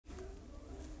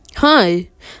Hi,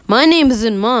 my name is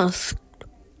Mask,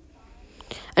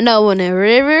 and I want to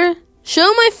ever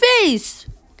show my face.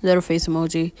 Little face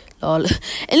emoji. Lol.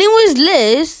 Anyways,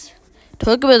 let's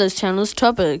talk about this channel's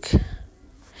topic.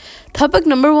 Topic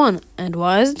number 1. And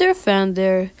why is there a fan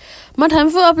there? My time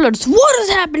for uploads. What is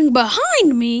happening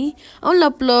behind me? I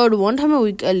will upload 1 time a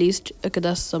week at least. Okay,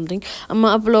 that's something. I'm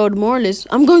gonna upload more or less.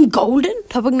 I'm going golden.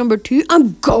 Topic number 2.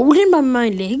 I'm golden by my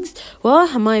legs.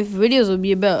 Well, my videos will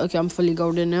be about. Okay, I'm fully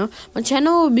golden now. My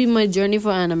channel will be my journey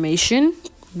for animation.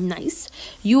 Nice.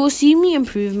 You will see me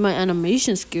improve my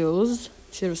animation skills.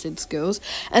 Should have said skills.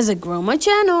 As I grow my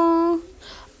channel.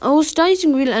 I will start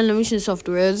using real animation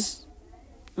softwares.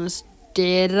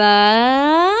 Instead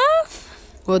of...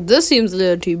 Well, this seems a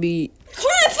little to be...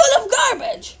 crap full of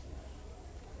garbage!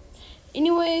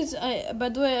 Anyways, by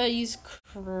the way, I use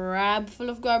crab full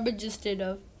of garbage instead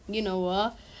of... You know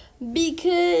what?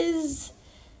 Because...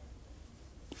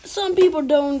 some people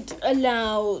don't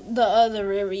allow the other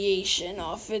variation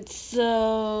of it.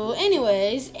 So,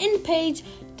 anyways, end page.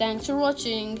 Thanks for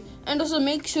watching. And also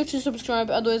make sure to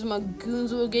subscribe, otherwise my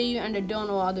goons will get you, and I don't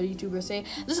know what other YouTubers say.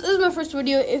 This is my first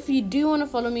video. If you do want to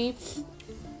follow me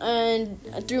and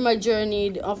through my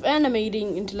journey of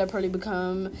animating until I probably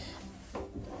become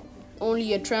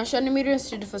only a trash animator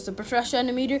instead of a super trash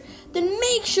animator, then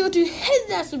make sure to hit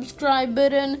that subscribe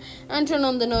button and turn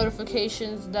on the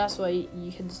notifications. That's why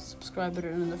you hit the subscribe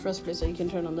button in the first place, so you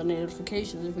can turn on the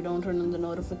notifications. If you don't turn on the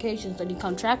notifications, then you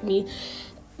can't track me.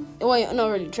 Well, you're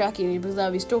not really tracking me because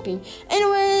I'll be stalking.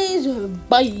 Anyways,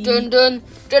 bye. Dun dun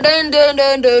dun dun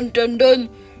dun dun dun dun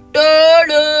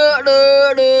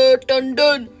dun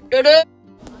dun dun.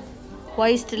 Why are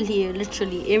you still here?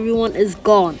 Literally, everyone is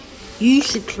gone. You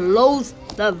should close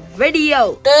the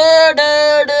video. Dun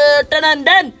dun dun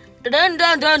dun dun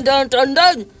dun dun dun dun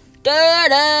dun. Dun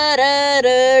dun dun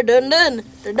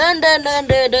dun dun dun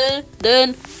dun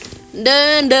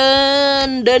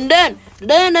dun dun.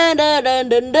 Dun, dun, dun, dun,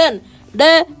 dun, dun.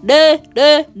 Dun, dun,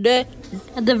 dun, dun.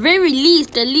 At the very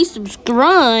least,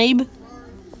 subscribe.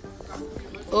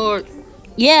 Or,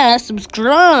 yeah,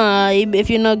 subscribe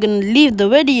if you're not gonna leave the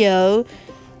video.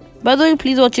 By the way,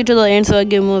 please watch it to the end so I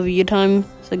get more view time.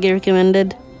 So I get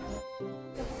recommended.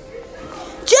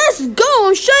 Just go!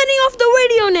 I'm shutting off the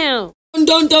video now! Dun,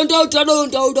 dun, dun, dun, dun,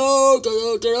 dun, dun, dun,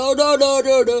 dun, dun, dun,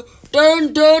 dun, dun.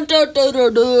 Dun dun dun dun dun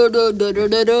dun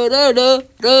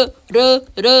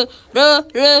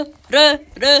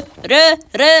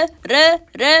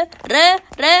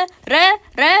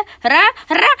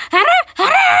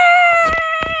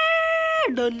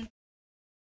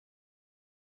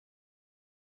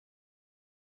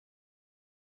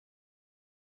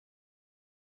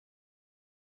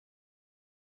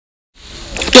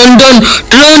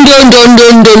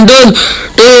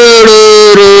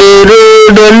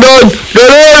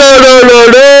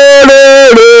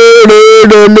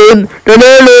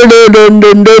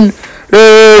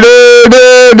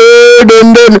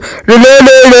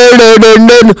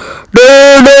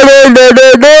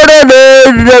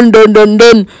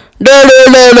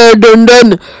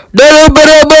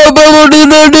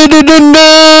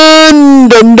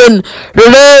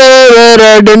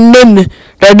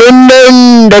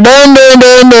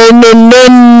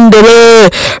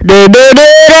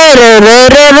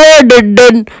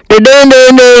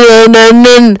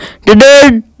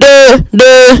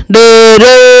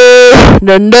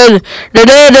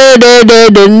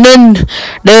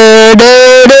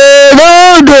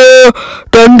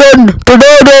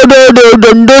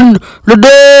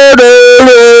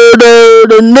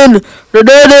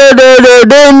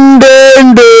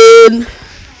dun dun.